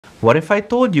What if I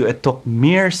told you it took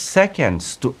mere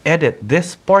seconds to edit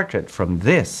this portrait from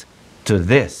this to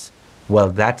this? Well,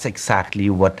 that's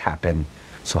exactly what happened.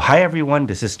 So hi everyone,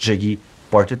 this is Jiggie,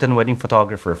 portrait and wedding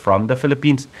photographer from the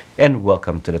Philippines, and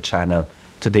welcome to the channel.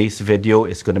 Today's video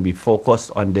is going to be focused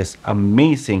on this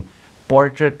amazing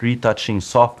portrait retouching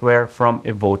software from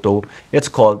Evoto. It's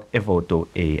called Evoto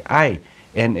AI,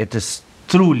 and it is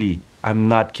truly, I'm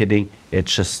not kidding,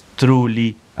 it's just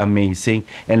truly amazing,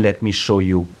 and let me show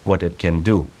you what it can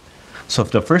do. So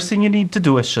the first thing you need to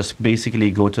do is just basically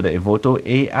go to the Evoto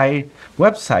AI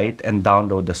website and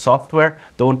download the software.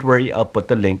 Don't worry, I'll put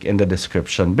the link in the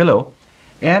description below.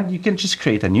 And you can just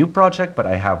create a new project, but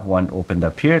I have one opened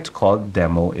up here. It's called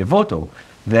Demo Evoto.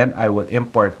 Then I will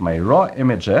import my raw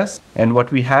images. And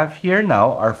what we have here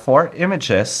now are 4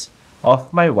 images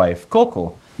of my wife,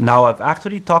 Coco. Now, I've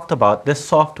actually talked about this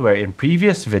software in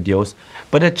previous videos,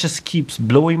 but it just keeps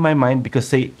blowing my mind because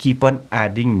they keep on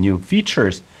adding new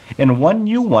features. And one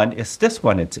new one is this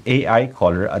one. It's AI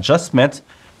color adjustments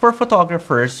for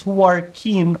photographers who are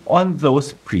keen on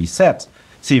those presets.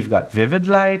 So you've got vivid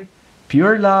light,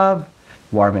 pure love,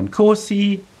 warm and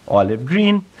cozy, olive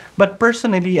green. But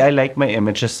personally, I like my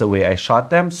images the way I shot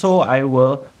them, so I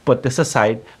will put this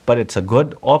aside, but it's a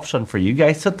good option for you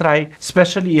guys to try,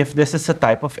 especially if this is a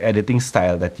type of editing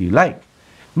style that you like.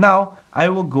 Now, I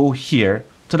will go here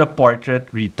to the portrait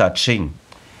retouching.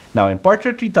 Now, in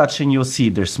portrait retouching, you'll see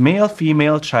there's male,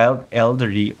 female, child,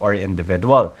 elderly, or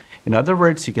individual. In other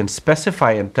words, you can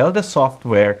specify and tell the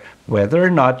software whether or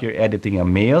not you're editing a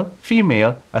male,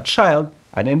 female, a child,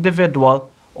 an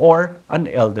individual, or an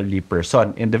elderly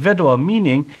person. Individual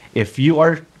meaning if you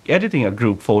are editing a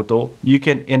group photo, you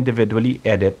can individually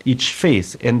edit each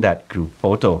face in that group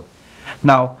photo.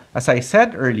 Now, as I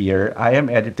said earlier, I am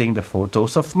editing the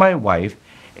photos of my wife,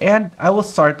 and I will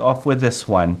start off with this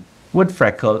one with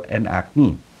freckle and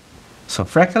acne. So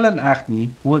freckle and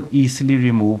acne will easily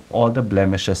remove all the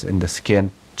blemishes in the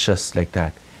skin just like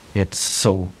that. It's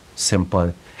so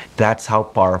simple. That's how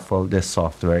powerful this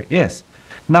software is.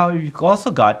 Now, you've also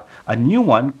got a new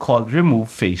one called Remove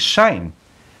Face Shine.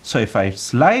 So if I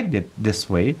slide it this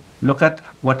way, look at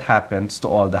what happens to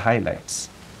all the highlights.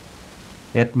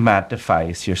 It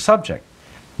mattifies your subject.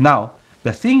 Now,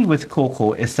 the thing with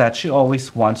Coco is that she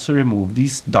always wants to remove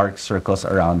these dark circles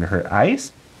around her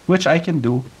eyes, which I can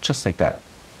do just like that.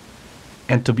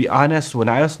 And to be honest, when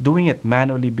I was doing it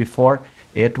manually before,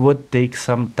 it would take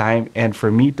some time, and for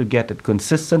me to get it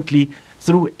consistently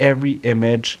through every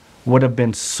image would have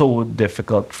been so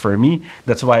difficult for me.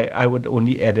 That's why I would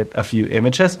only edit a few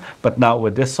images. But now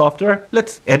with this software,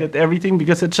 let's edit everything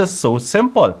because it's just so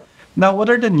simple. Now, what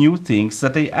are the new things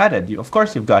that they added? Of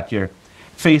course, you've got your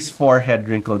face, forehead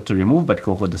wrinkle to remove, but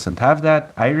Coco doesn't have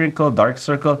that. Eye wrinkle, dark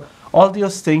circle, all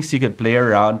those things you could play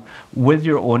around with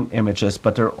your own images,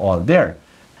 but they're all there.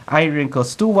 Eye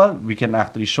wrinkles too, well, we can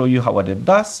actually show you what it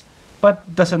does,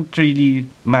 but doesn't really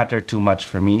matter too much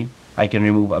for me. I can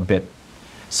remove a bit.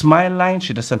 Smile line,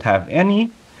 she doesn't have any.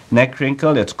 Neck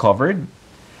wrinkle, it's covered.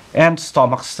 And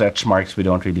stomach stretch marks, we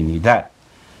don't really need that.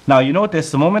 Now, you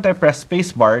notice the moment I press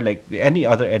spacebar, like any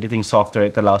other editing software,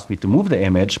 it allows me to move the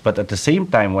image, but at the same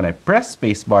time, when I press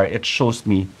spacebar, it shows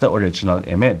me the original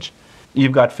image.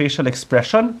 You've got facial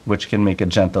expression, which can make a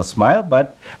gentle smile,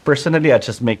 but personally, I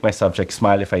just make my subject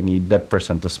smile if I need that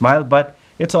person to smile, but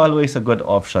it's always a good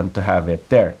option to have it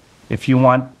there. If you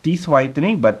want teeth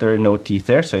whitening, but there are no teeth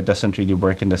there, so it doesn't really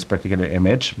work in this particular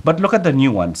image. But look at the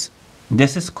new ones.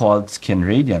 This is called Skin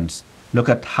Radiance. Look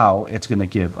at how it's going to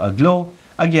give a glow.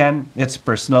 Again, it's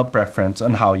personal preference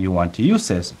on how you want to use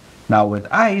this. Now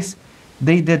with eyes,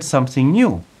 they did something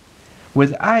new.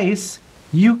 With eyes,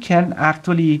 you can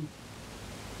actually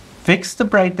fix the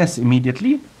brightness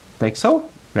immediately, like so,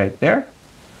 right there.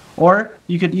 Or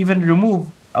you could even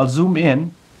remove, I'll zoom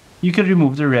in, you can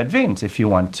remove the red veins if you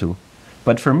want to.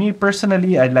 But for me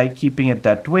personally, I like keeping it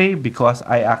that way because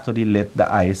I actually lit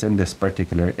the eyes in this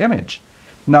particular image.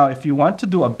 Now, if you want to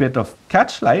do a bit of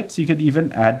catch lights, you could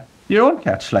even add your own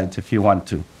catch lights if you want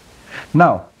to.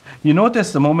 Now, you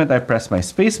notice the moment I press my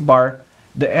space bar,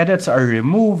 the edits are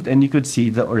removed and you could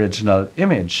see the original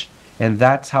image. And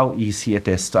that's how easy it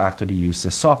is to actually use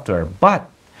the software. But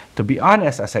to be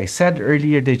honest, as I said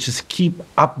earlier, they just keep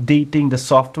updating the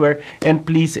software. And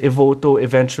please, Evoto,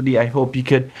 eventually, I hope you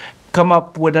could come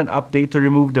up with an update to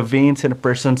remove the veins in a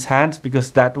person's hands,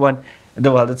 because that one,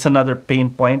 well, it's another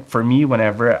pain point for me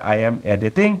whenever I am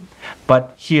editing.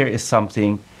 But here is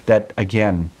something that,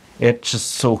 again, it's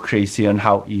just so crazy on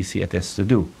how easy it is to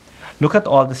do. Look at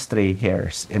all the stray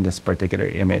hairs in this particular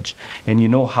image, and you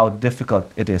know how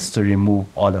difficult it is to remove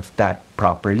all of that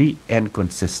properly and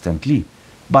consistently.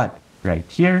 But right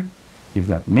here. You've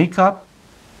got makeup,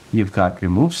 you've got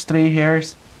remove stray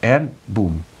hairs, and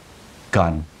boom,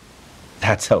 gone.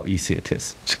 That's how easy it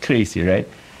is. It's crazy, right?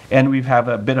 And we have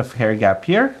a bit of hair gap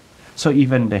here. So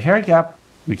even the hair gap,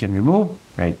 we can remove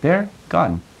right there,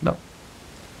 gone. Look.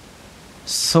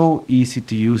 So easy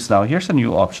to use. Now here's a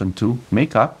new option too,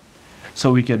 makeup.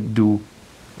 So we can do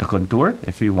the contour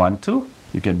if we want to.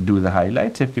 You can do the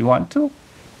highlights if you want to.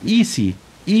 Easy,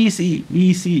 easy,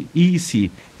 easy,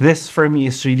 easy. This for me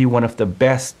is really one of the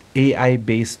best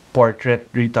AI-based portrait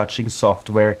retouching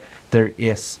software there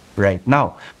is right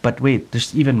now. But wait,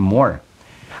 there's even more.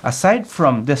 Aside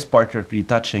from this portrait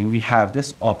retouching, we have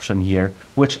this option here,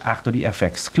 which actually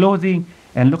affects clothing.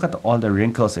 And look at all the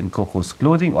wrinkles in Coco's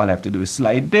clothing. All I have to do is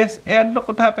slide this, and look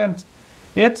what happens.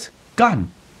 It's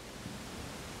gone.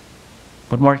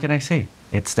 What more can I say?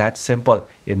 It's that simple.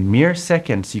 In mere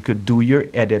seconds, you could do your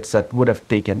edits that would have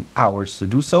taken hours to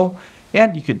do so.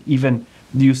 And you could even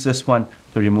use this one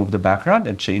to remove the background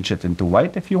and change it into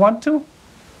white if you want to.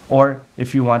 Or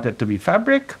if you want it to be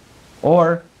fabric,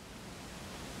 or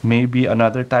maybe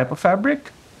another type of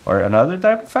fabric, or another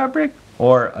type of fabric,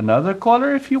 or another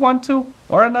color if you want to,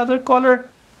 or another color.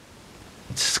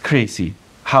 It's crazy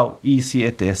how easy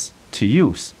it is to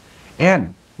use.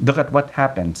 And look at what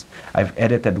happens. I've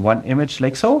edited one image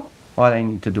like so. All I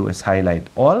need to do is highlight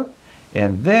all,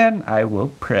 and then I will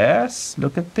press,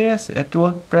 look at this, it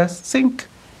will press sync,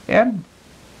 and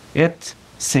it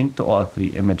synced to all three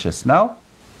images now.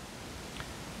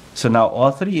 So now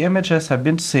all three images have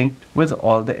been synced with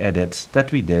all the edits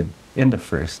that we did in the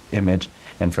first image.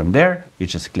 And from there, you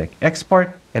just click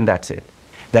export, and that's it.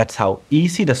 That's how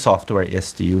easy the software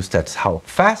is to use. That's how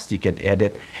fast you can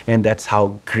edit, and that's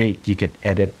how great you can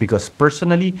edit. Because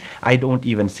personally, I don't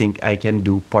even think I can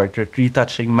do portrait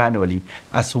retouching manually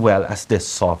as well as this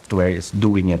software is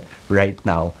doing it right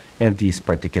now in these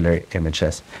particular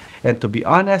images. And to be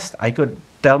honest, I could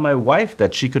tell my wife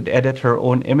that she could edit her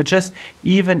own images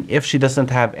even if she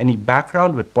doesn't have any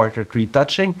background with portrait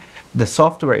retouching. The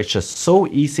software is just so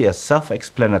easy and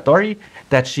self-explanatory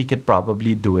that she could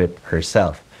probably do it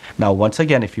herself. Now, once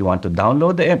again, if you want to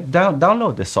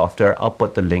download the software, I'll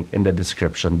put the link in the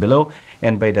description below.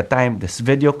 And by the time this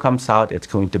video comes out, it's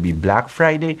going to be Black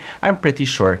Friday. I'm pretty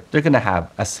sure they're going to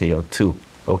have a sale too.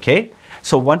 Okay?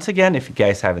 So once again, if you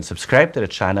guys haven't subscribed to the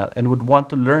channel and would want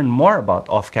to learn more about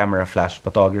off-camera flash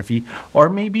photography, or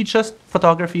maybe just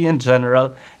photography in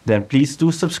general, then please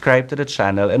do subscribe to the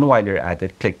channel, and while you're at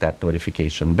it, click that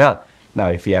notification bell. Now,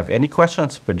 if you have any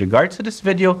questions with regards to this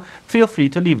video, feel free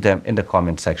to leave them in the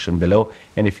comment section below.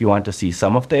 And if you want to see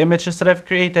some of the images that I've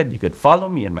created, you could follow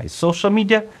me on my social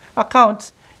media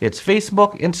accounts. It's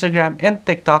Facebook, Instagram, and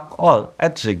TikTok, all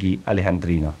at Jiggie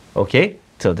Alejandrino. Okay?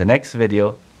 Till the next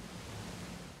video.